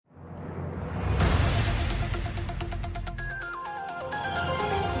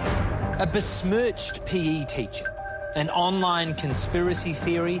A besmirched PE teacher, an online conspiracy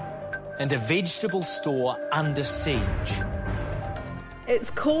theory, and a vegetable store under siege.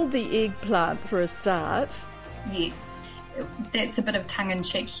 It's called the eggplant for a start. Yes. That's a bit of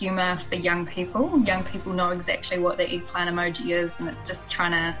tongue-in-cheek humour for young people. Young people know exactly what the eggplant emoji is, and it's just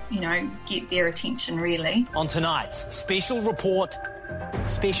trying to, get their attention, really. On tonight's special report,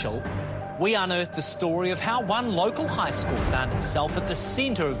 we unearthed the story of how one local high school found itself at the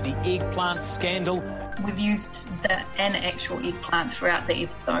centre of the eggplant scandal. We've used an actual eggplant throughout the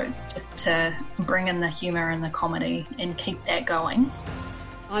episodes just to bring in the humour and the comedy and keep that going.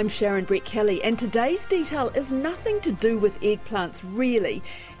 I'm Sharon Brett-Kelly, and today's detail is nothing to do with eggplants, really.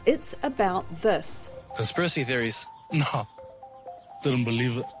 It's about this. Conspiracy theories? No, didn't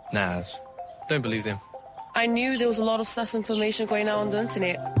believe it. Nah, don't believe them. I knew there was a lot of sus information going out on the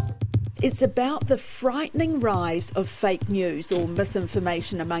internet. It's about the frightening rise of fake news or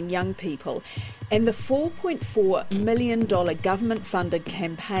misinformation among young people and the $4.4 million government-funded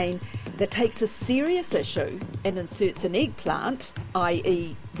campaign that takes a serious issue and inserts an eggplant,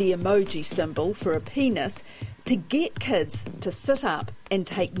 i.e. the emoji symbol for a penis, to get kids to sit up and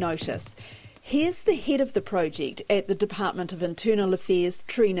take notice. Here's the head of the project at the Department of Internal Affairs,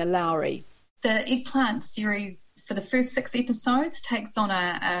 Trina Lowry. The eggplant series, for the first 6 episodes, takes on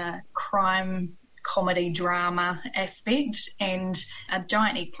a crime comedy drama aspect, and a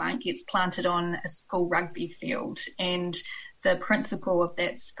giant eggplant gets planted on a school rugby field, and the principal of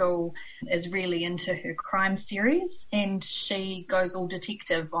that school is really into her crime series, and she goes all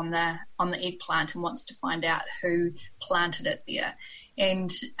detective on the eggplant and wants to find out who planted it there.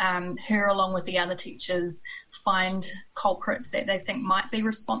 And her, along with the other teachers, find culprits that they think might be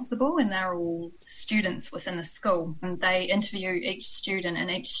responsible, and they're all students within the school. And they interview each student,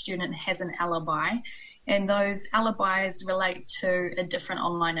 and each student has an alibi, and those alibis relate to a different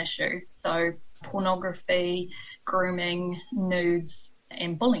online issue. So pornography, grooming, nudes,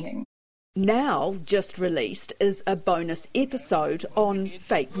 and bullying. Now, just released, is a bonus episode on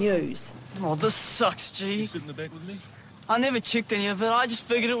fake news. Oh, this sucks, G. You sit in the back with me? I never checked any of it. I just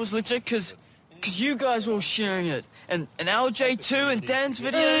figured it was legit because you guys were all sharing it. And LJ too, and Dan's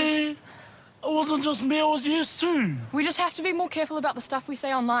videos. Hey, it wasn't just me, it was yours too. We just have to be more careful about the stuff we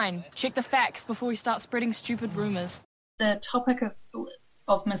say online. Check the facts before we start spreading stupid rumours. The topic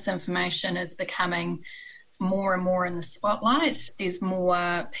of misinformation is becoming more and more in the spotlight. There's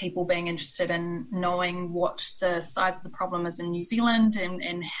more people being interested in knowing what the size of the problem is in New Zealand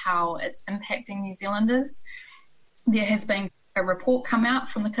and how it's impacting New Zealanders. There has been a report come out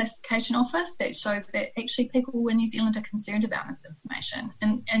from the Classification Office that shows that actually people in New Zealand are concerned about misinformation,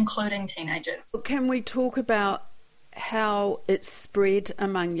 including teenagers. Can we talk about how it's spread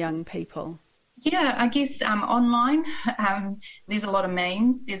among young people? Yeah, I guess online there's a lot of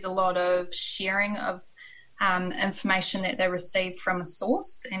memes, there's a lot of sharing of information that they receive from a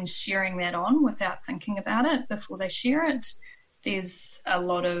source and sharing that on without thinking about it before they share it. There's a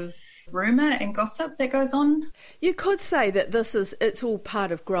lot of rumour and gossip that goes on. You could say that it's all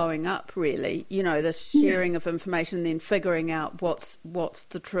part of growing up, really. You know, the sharing of information and then figuring out what's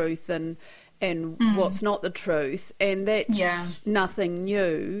the truth and what's not the truth, and that's nothing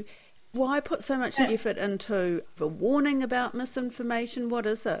new. Why put so much effort into a warning about misinformation? What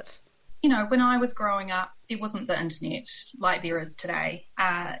is it? You know, when I was growing up, there wasn't the internet like there is today.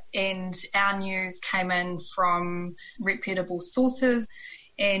 And our news came in from reputable sources,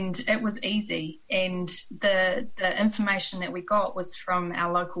 and it was easy. And the information that we got was from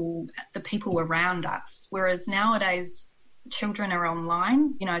the people around us. Whereas nowadays, children are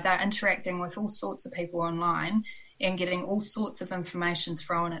online. You know, they're interacting with all sorts of people online and getting all sorts of information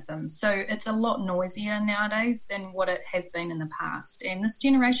thrown at them. So it's a lot noisier nowadays than what it has been in the past. And this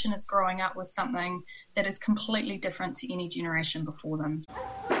generation is growing up with something that is completely different to any generation before them.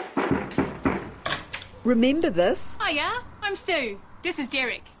 Remember this? Hiya, I'm Sue. This is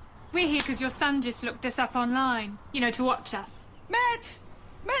Derek. We're here because your son just looked us up online, to watch us. Matt,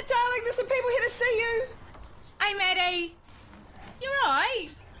 darling, there's some people here to see you. Hey, Maddie. You're right.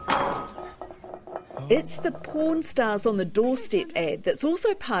 It's the Porn Stars on the Doorstep ad that's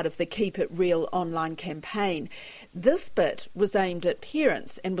also part of the Keep It Real online campaign. This bit was aimed at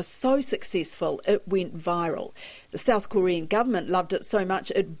parents and was so successful it went viral. The South Korean government loved it so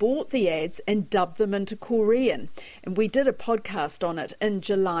much it bought the ads and dubbed them into Korean. And we did a podcast on it in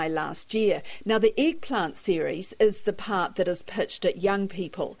July last year. Now, the eggplant series is the part that is pitched at young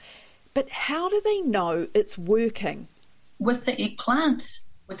people. But how do they know it's working? With the eggplant,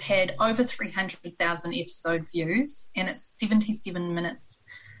 we've had over 300,000 episode views, and it's 77 minutes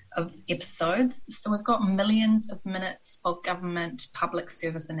episodes. So we've got millions of minutes of government public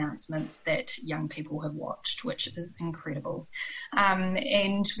service announcements that young people have watched, which is incredible.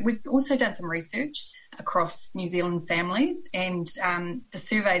 And we've also done some research across New Zealand families, and the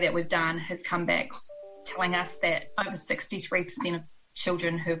survey that we've done has come back telling us that over 63% of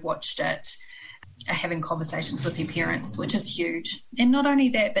children who've watched it are having conversations with their parents, which is huge. And not only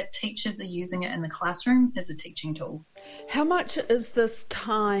that, but teachers are using it in the classroom as a teaching tool. How much is this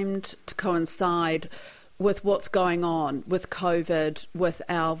timed to coincide with what's going on with COVID, with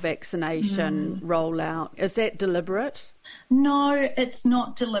our vaccination rollout? Is that deliberate? No, it's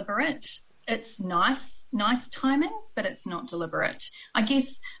not deliberate. It's nice timing, but it's not deliberate. I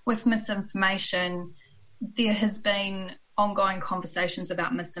guess with misinformation, there has been ongoing conversations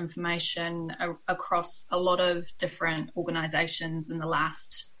about misinformation across a lot of different organisations in the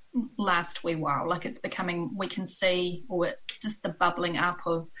last wee while. Like, it's becoming, we can see, or just the bubbling up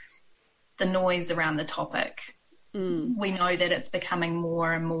of the noise around the topic. We know that it's becoming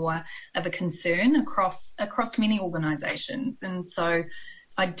more and more of a concern across many organisations, and so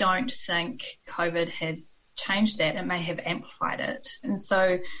I don't think COVID has changed that. It may have amplified it. And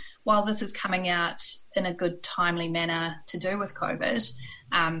so while this is coming out in a good, timely manner to do with COVID,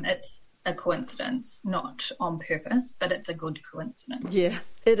 it's a coincidence, not on purpose, but it's a good coincidence. Yeah,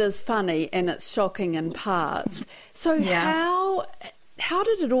 it is funny and it's shocking in parts. So how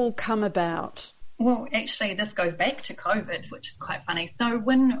did it all come about? Well, actually, this goes back to COVID, which is quite funny. So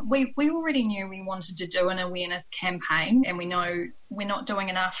when we already knew we wanted to do an awareness campaign, and we know we're not doing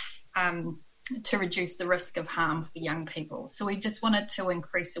enough to reduce the risk of harm for young people. So we just wanted to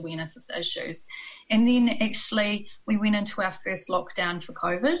increase awareness of the issues. And then actually we went into our first lockdown for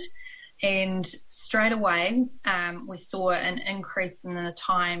COVID, and straight away we saw an increase in the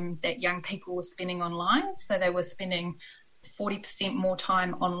time that young people were spending online. So they were spending 40% more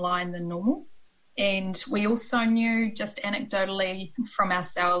time online than normal. And we also knew, just anecdotally from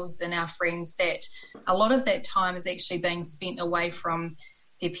ourselves and our friends, that a lot of that time is actually being spent away from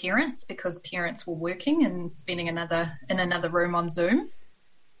their parents, because parents were working and spending in another room on Zoom.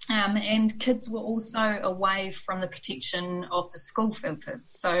 And kids were also away from the protection of the school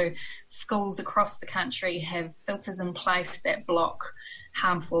filters. So schools across the country have filters in place that block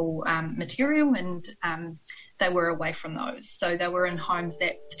harmful material, and they were away from those. So they were in homes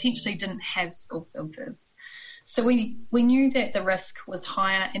that potentially didn't have school filters. So we knew that the risk was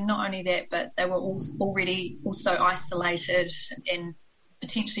higher, and not only that, but they were already also isolated and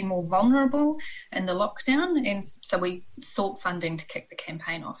potentially more vulnerable in the lockdown, and so we sought funding to kick the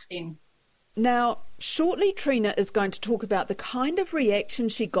campaign off then. Now, shortly Trina is going to talk about the kind of reaction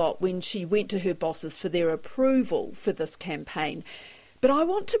she got when she went to her bosses for their approval for this campaign. But I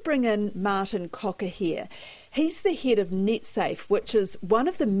want to bring in Martin Cocker here. He's the head of NetSafe, which is one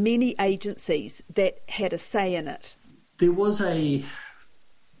of the many agencies that had a say in it. There was a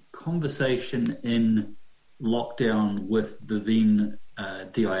conversation in lockdown with the then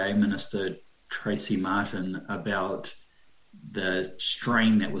DIA Minister Tracy Martin about the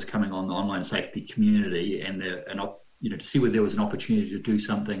strain that was coming on the online safety community, and to see whether there was an opportunity to do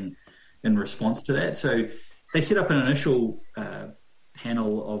something in response to that. So they set up an initial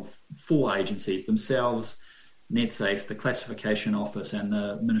panel of 4 agencies themselves: NetSafe, the Classification Office, and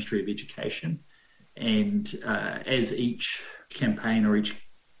the Ministry of Education. And as each campaign or each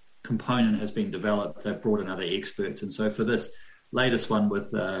component has been developed, they've brought in other experts. And so for this latest one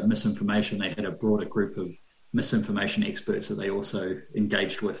with misinformation, they had a broader group of misinformation experts that they also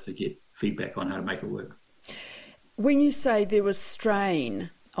engaged with to get feedback on how to make it work. When you say there was strain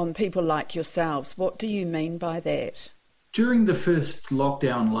on people like yourselves, what do you mean by that? During the first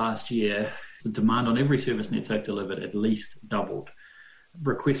lockdown last year, the demand on every service NetSafe delivered at least doubled.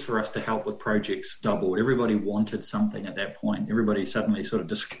 Requests for us to help with projects doubled. Everybody wanted something at that point. Everybody suddenly sort of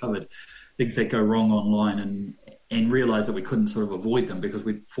discovered things that go wrong online and realised that we couldn't sort of avoid them, because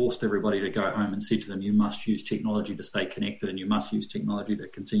we forced everybody to go home and said to them, you must use technology to stay connected, and you must use technology to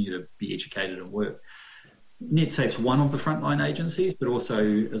continue to be educated and work. NetSafe's one of the frontline agencies, but also,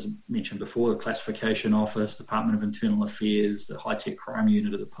 as mentioned before, the Classification Office, Department of Internal Affairs, the High-Tech Crime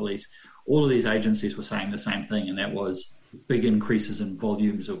Unit of the Police. All of these agencies were saying the same thing, and that was big increases in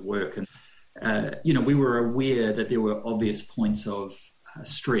volumes of work. And, we were aware that there were obvious points of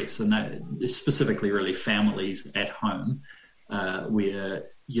stress, and that specifically really families at home, where,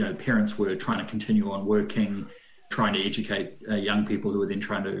 parents were trying to continue on working, trying to educate young people who were then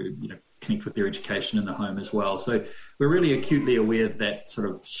trying to, connect with their education in the home as well. So we're really acutely aware of that sort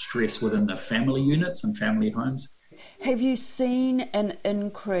of stress within the family units and family homes. Have you seen an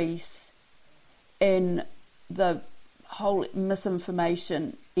increase in the whole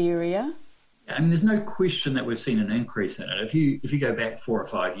misinformation area? I mean, there's no question that we've seen an increase in it. If you go back 4 or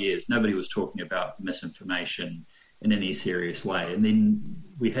 5 years, nobody was talking about misinformation in any serious way. And then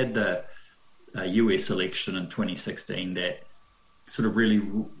we had the US election in 2016 that sort of really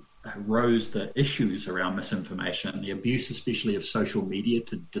rose the issues around misinformation, the abuse especially of social media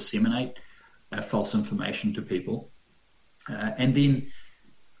to disseminate false information to people. And then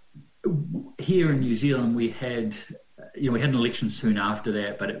here in New Zealand, we had an election soon after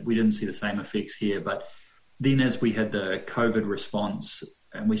that, but we didn't see the same effects here. But then as we had the COVID response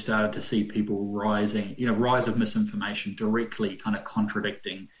and we started to see people rise of misinformation directly kind of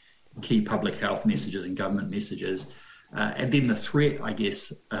contradicting key public health messages and government messages. And then the threat, I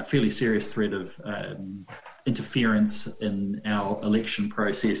guess, a fairly serious threat of interference in our election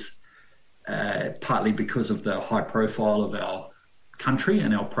process, partly because of the high profile of our country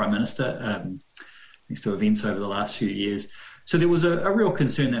and our Prime Minister, thanks to events over the last few years. So there was a real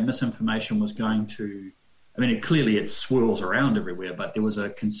concern that misinformation was going to, it swirls around everywhere, but there was a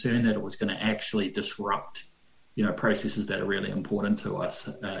concern that it was going to actually disrupt, processes that are really important to us.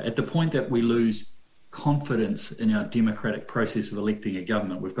 At the point that we lose confidence in our democratic process of electing a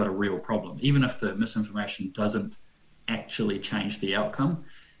government, we've got a real problem. Even if the misinformation doesn't actually change the outcome,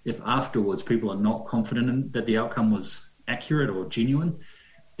 if afterwards people are not confident in that the outcome was accurate or genuine,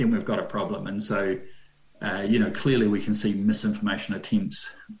 then we've got a problem. And so, clearly we can see misinformation attempts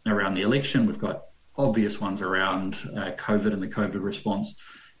around the election. We've got obvious ones around COVID and the COVID response.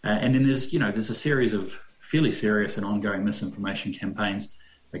 And then there's a series of fairly serious and ongoing misinformation campaigns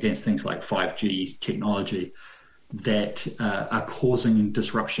against things like 5G technology that are causing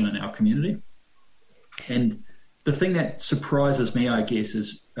disruption in our community. And the thing that surprises me, I guess,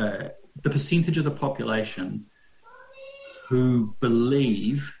 is the percentage of the population who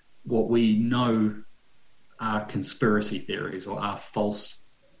believe what we know are conspiracy theories or are false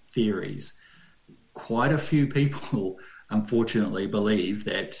theories. Quite a few people, unfortunately, believe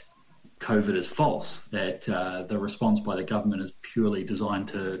that COVID is false, that the response by the government is purely designed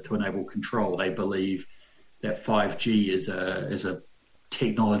to enable control. They believe that 5G is a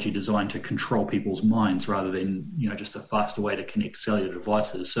technology designed to control people's minds rather than, just a faster way to connect cellular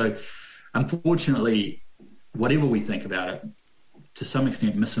devices. So unfortunately, whatever we think about it, to some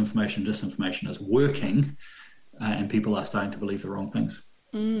extent, misinformation, disinformation is working, and people are starting to believe the wrong things.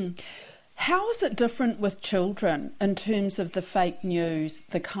 How is it different with children in terms of the fake news,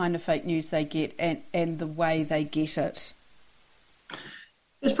 the kind of fake news they get and the way they get it?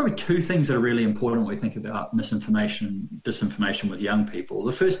 There's probably two things that are really important when we think about misinformation, disinformation with young people.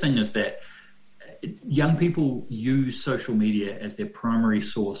 The first thing is that young people use social media as their primary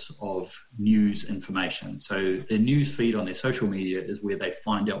source of news information. So their news feed on their social media is where they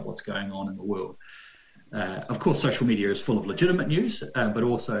find out what's going on in the world. Of course, social media is full of legitimate news, but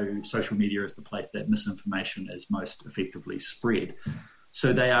also social media is the place that misinformation is most effectively spread.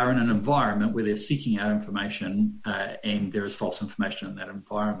 So they are in an environment where they're seeking out information and there is false information in that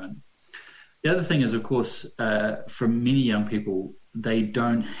environment. The other thing is, of course, for many young people, they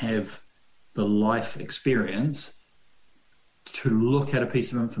don't have the life experience to look at a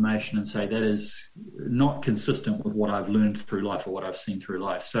piece of information and say that is not consistent with what I've learned through life or what I've seen through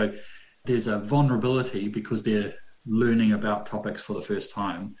life. So there's a vulnerability because they're learning about topics for the first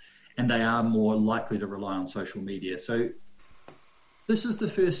time and they are more likely to rely on social media. So this is the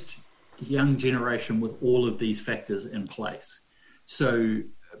first young generation with all of these factors in place. So,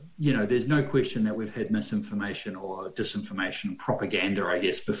 there's no question that we've had misinformation or disinformation, propaganda, I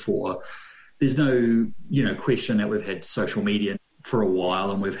guess, before. There's no, question that we've had social media for a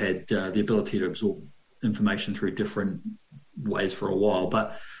while and we've had the ability to absorb information through different ways for a while.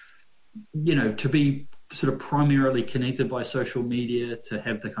 But, to be sort of primarily connected by social media, to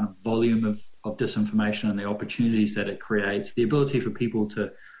have the kind of volume of disinformation and the opportunities that it creates, the ability for people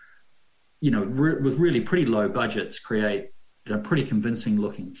to, with really pretty low budgets, create pretty convincing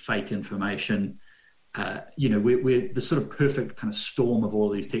looking fake information. We're the sort of perfect kind of storm of all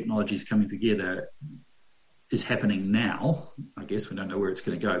of these technologies coming together is happening now. I guess we don't know where it's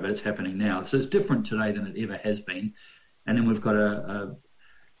going to go, but it's happening now. So it's different today than it ever has been. And then we've got a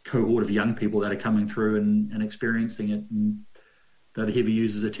cohort of young people that are coming through and experiencing it. And they're the heavy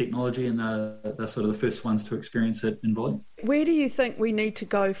users of technology and they're sort of the first ones to experience it in volume. Where do you think we need to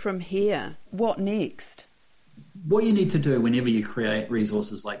go from here? What next? What you need to do whenever you create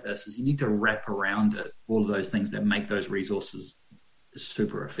resources like this is you need to wrap around it all of those things that make those resources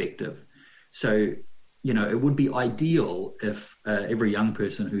super effective. So, it would be ideal if every young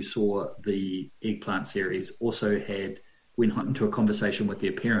person who saw the Eggplant series also went into a conversation with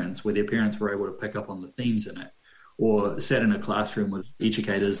their parents where their parents were able to pick up on the themes in it, or sat in a classroom with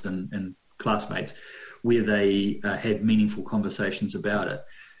educators and classmates where they had meaningful conversations about it.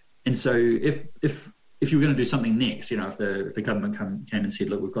 And so if you were going to do something next, if the government came and said,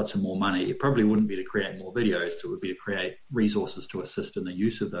 look, we've got some more money, it probably wouldn't be to create more videos, it would be to create resources to assist in the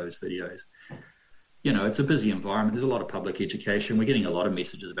use of those videos. It's a busy environment. There's a lot of public education. We're getting a lot of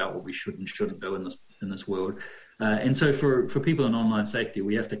messages about what we should and shouldn't do in this world. And so for people in online safety,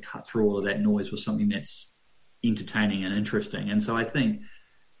 we have to cut through all of that noise with something that's entertaining and interesting. And so I think,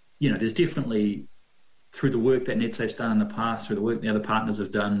 there's definitely, through the work that NetSafe's done in the past, through the work the other partners have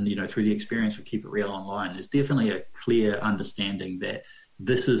done, through the experience of Keep It Real Online, there's definitely a clear understanding that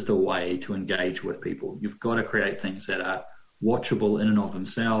this is the way to engage with people. You've got to create things that are watchable in and of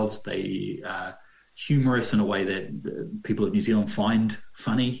themselves. They are humorous in a way that people of New Zealand find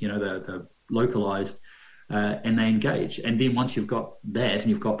funny, they're localized, and they engage. And then once you've got that and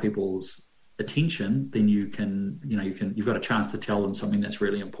you've got people's attention, then you've got a chance to tell them something that's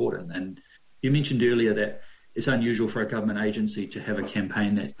really important. And you mentioned earlier that it's unusual for a government agency to have a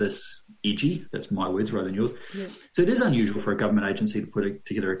campaign that's this edgy. That's my words rather than yours. Yeah. So it is unusual for a government agency to put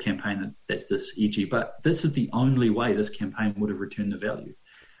together a campaign that's this edgy, but this is the only way this campaign would have returned the value.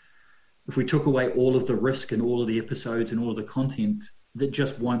 If we took away all of the risk and all of the episodes and all of the content, that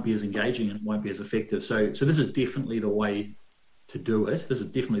just won't be as engaging and won't be as effective. So this is definitely the way to do it. This is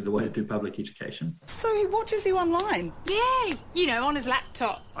definitely the way to do public education. So he watches you online? Yeah, on his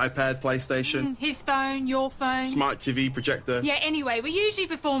laptop. iPad, PlayStation. His phone, your phone. Smart TV, projector. Yeah, anyway, we usually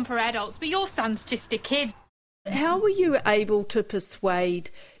perform for adults, but your son's just a kid. How were you able to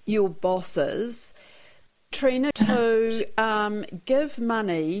persuade your bosses, Trina, to give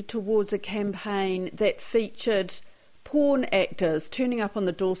money towards a campaign that featured porn actors turning up on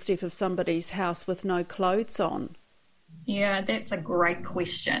the doorstep of somebody's house with no clothes on? Yeah, that's a great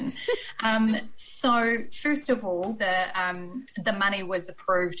question. So first of all, the money was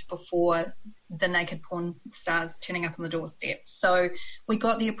approved before the naked porn stars turning up on the doorstep. So we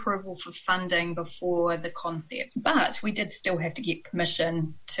got the approval for funding before the concept, but we did still have to get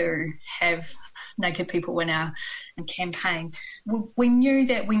permission to have naked people in our campaign. We knew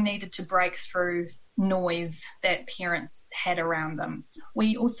that we needed to break through noise that parents had around them.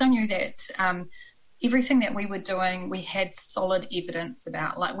 We also knew that everything that we were doing, we had solid evidence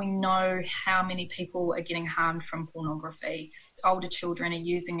about. Like, we know how many people are getting harmed from pornography. Older children are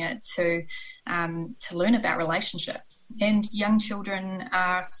using it to learn about relationships, and young children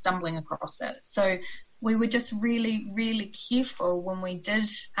are stumbling across it. So we were just really, really careful when we did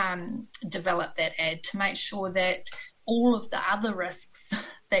develop that ad to make sure that all of the other risks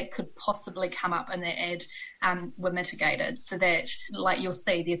that could possibly come up in that ad were mitigated, so that, like you'll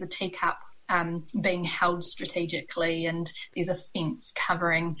see, there's a teacup being held strategically, and there's a fence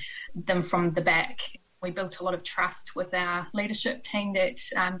covering them from the back. We built a lot of trust with our leadership team that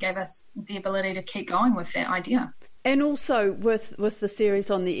gave us the ability to keep going with that idea. And also with the series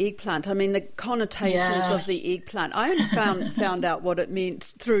on the eggplant, I mean, the connotations of the eggplant. I only found out what it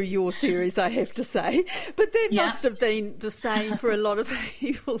meant through your series, I have to say. But that must have been the same for a lot of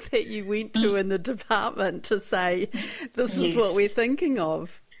people that you went to in the department to say, this is what we're thinking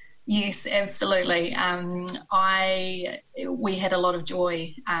of. Yes, absolutely. We had a lot of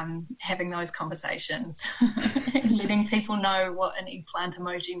joy having those conversations, letting people know what an eggplant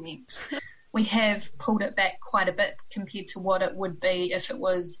emoji meant. We have pulled it back quite a bit compared to what it would be if it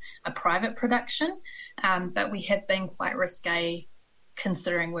was a private production, but we have been quite risque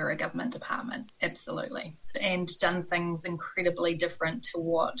considering we're a government department, absolutely, and done things incredibly different to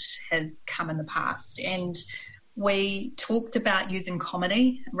what has come in the past. And we talked about using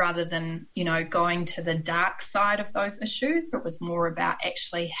comedy rather than, going to the dark side of those issues. It was more about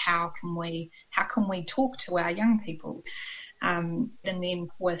actually how can we talk to our young people. And then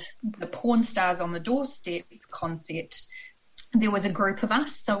with the porn stars on the doorstep concept, there was a group of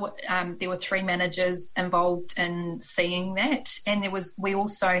us. So there were 3 managers involved in seeing that. And we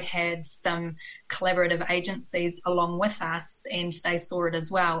also had some collaborative agencies along with us, and they saw it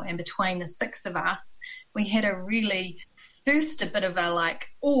as well. And between the 6 of us, we had a bit of a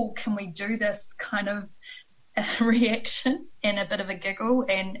can we do this kind of reaction, and a bit of a giggle,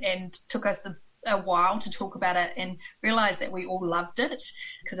 and took us a while to talk about it and realise that we all loved it,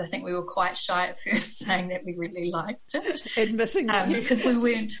 because I think we were quite shy at first saying that we really liked it. Admitting that. Because we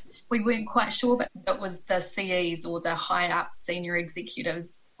weren't quite sure, but it was the CEs or the high up senior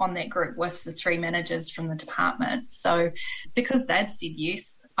executives on that group with the 3 managers from the department. So because they'd said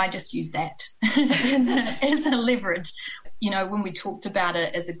yes, I just use that as a leverage. When we talked about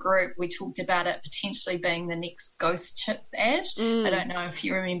it as a group, we talked about it potentially being the next Ghost Chips ad. I don't know if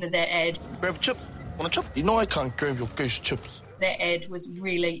you remember that ad. Grab a chip. Want a chip? You know I can't grab your Ghost Chips. That ad was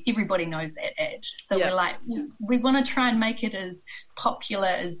really, everybody knows that ad. So we're like, we want to try and make it as popular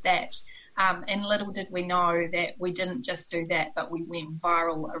as that. And little did we know that we didn't just do that, but we went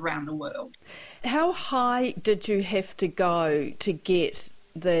viral around the world. How high did you have to go to get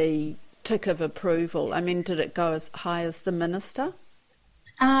the tick of approval? I mean, did it go as high as the minister?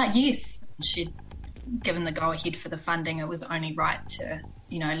 Yes. She'd given the go-ahead for the funding. It was only right to,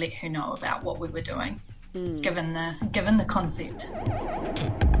 let her know about what we were doing, given the concept.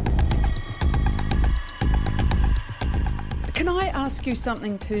 Can I ask you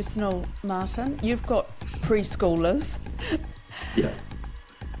something personal, Martin? You've got preschoolers. Yeah.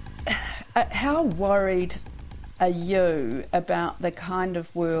 How worried are you about the kind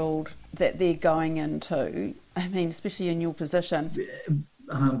of world that they're going into? I mean, especially in your position.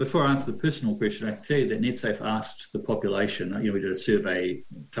 Before I answer the personal question, I can tell you that NetSafe asked the population, we did a survey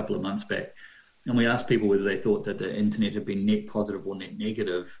a couple of months back, and we asked people whether they thought that the internet had been net positive or net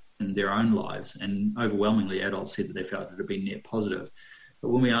negative in their own lives, and overwhelmingly adults said that they felt it had been net positive. But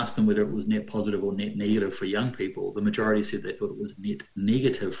when we asked them whether it was net positive or net negative for young people, the majority said they thought it was net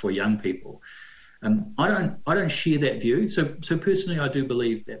negative for young people. I don't share that view. So personally, I do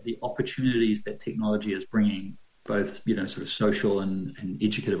believe that the opportunities that technology is bringing, both sort of social and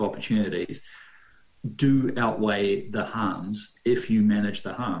educative opportunities, do outweigh the harms if you manage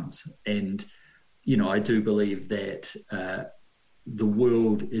the harms. And I do believe that the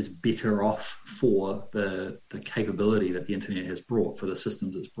world is better off for the capability that the internet has brought, for the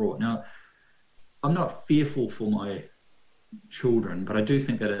systems it's brought. Now, I'm not fearful for my children, but I do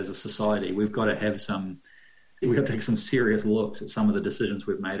think that as a society, we've got to take some serious looks at some of the decisions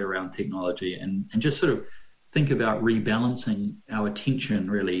we've made around technology and just sort of think about rebalancing our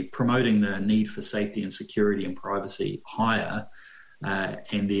attention, really promoting the need for safety and security and privacy higher,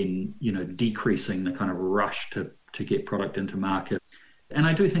 and then, decreasing the kind of rush to get product into market. And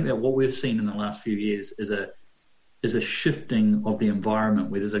I do think that what we've seen in the last few years is a shifting of the environment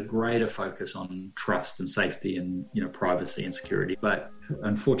where there's a greater focus on trust and safety and, privacy and security. But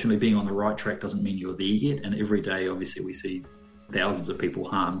unfortunately, being on the right track doesn't mean you're there yet. And every day, obviously, we see thousands of people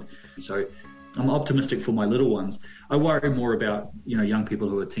harmed. So I'm optimistic for my little ones. I worry more about, young people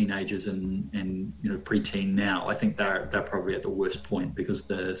who are teenagers and preteen now. I think they're probably at the worst point because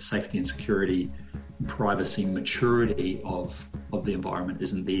the safety and security, privacy, maturity of the environment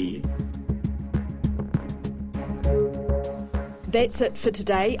isn't there yet. That's it for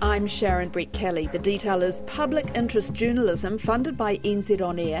today. I'm Sharon Brett-Kelly. The Detail is public interest journalism funded by NZ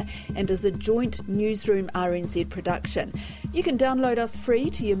On Air and is a joint Newsroom RNZ production. You can download us free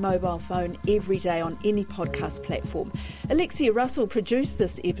to your mobile phone every day on any podcast platform. Alexia Russell produced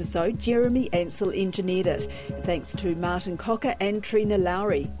this episode. Jeremy Ansell engineered it. Thanks to Martin Cocker and Trina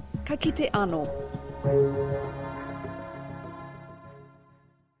Lowry. Ka kite anō.